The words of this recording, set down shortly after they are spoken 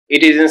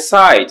It is in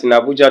sight in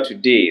Abuja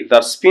today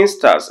that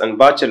spinsters and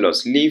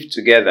bachelors live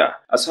together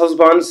as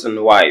husbands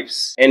and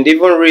wives, and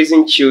even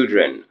raising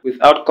children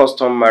without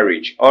custom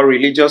marriage or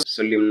religious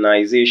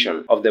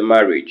solemnization of the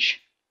marriage.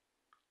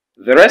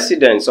 The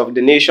residents of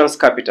the nation's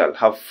capital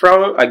have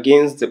frowned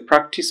against the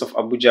practice of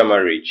Abuja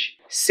marriage,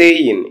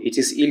 saying it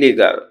is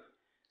illegal.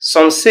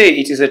 Some say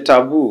it is a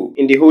taboo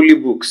in the holy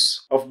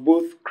books of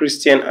both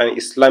Christian and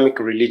Islamic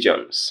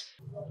religions.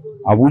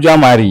 Abuja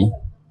marry.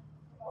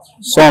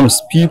 Some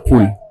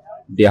people,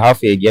 they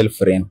have a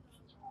girlfriend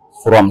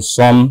from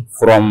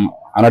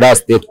another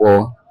state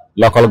or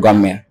local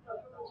government.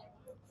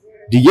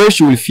 The girl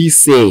she will feel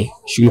say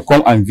she will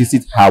come and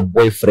visit her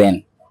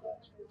boyfriend.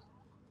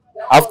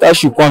 After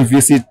she come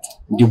visit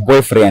the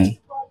boyfriend,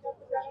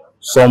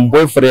 some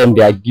boyfriend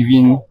they are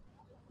giving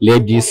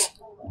ladies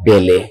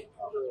belly.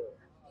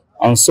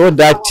 And so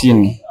that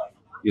thing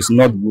is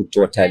not good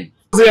totally.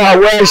 See her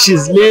where she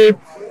sleep,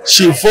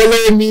 she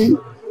follow me,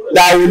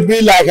 that will be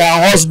like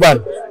her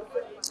husband.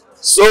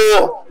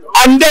 So,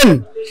 and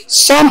then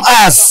some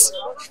us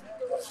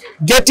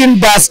getting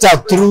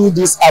bastard through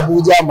this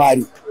Abuja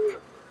marriage.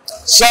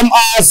 Some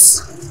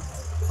us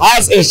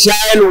has a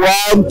child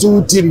 1,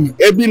 2, 3.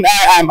 Even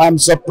I'm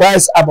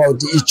surprised about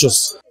the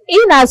issues. In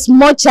as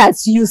much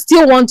as you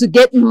still want to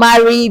get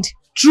married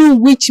through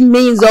which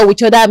means or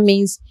which other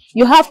means,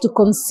 you have to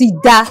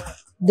consider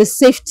the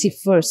safety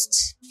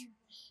first.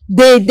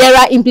 There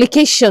are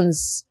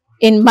implications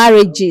in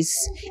marriages.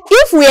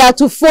 If we are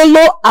to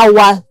follow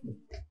our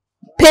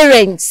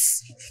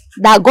parents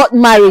that got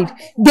married,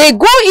 they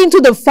go into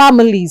the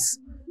families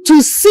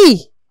to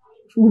see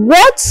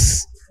what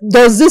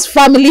does this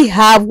family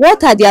have,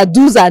 what are their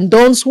do's and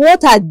don'ts,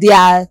 what are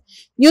their,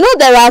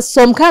 there are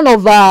some kind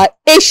of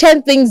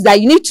ancient things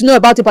that you need to know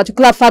about a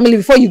particular family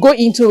before you go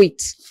into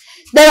it.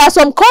 There are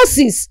some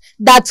curses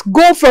that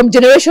go from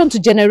generation to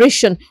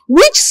generation,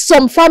 which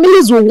some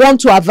families will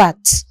want to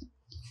avert.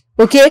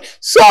 Okay,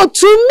 so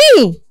to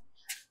me,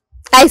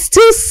 I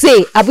still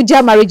say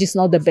Abuja marriage is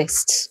not the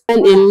best. When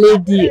a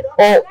lady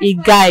or a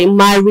guy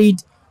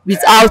married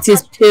without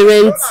his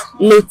parents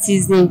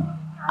noticing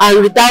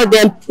and without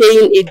them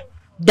paying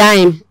a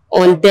dime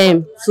on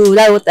them, so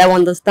that's what I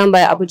understand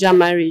by Abuja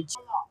marriage.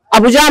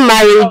 Abuja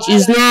marriage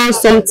is not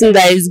something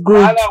that is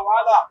good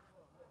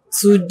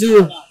to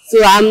do.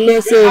 So I'm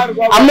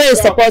not in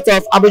support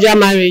of Abuja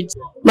marriage.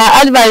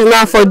 My advice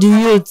now for the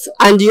youth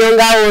and the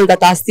younger ones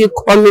that are still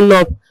coming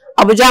up,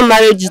 Abuja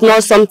marriage is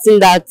not something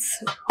that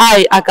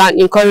I can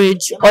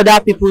encourage other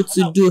people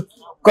to do,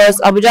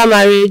 because Abuja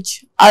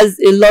marriage has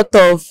a lot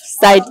of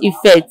side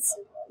effects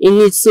in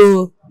it.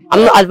 So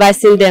I'm not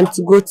advising them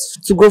to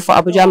go for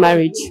Abuja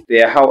marriage.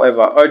 They are,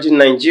 however, urging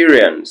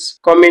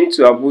Nigerians coming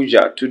to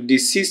Abuja to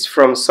desist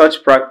from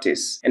such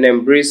practice and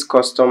embrace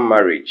custom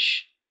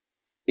marriage.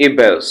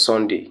 Abel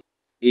Sunday,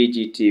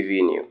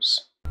 AGTV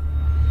News.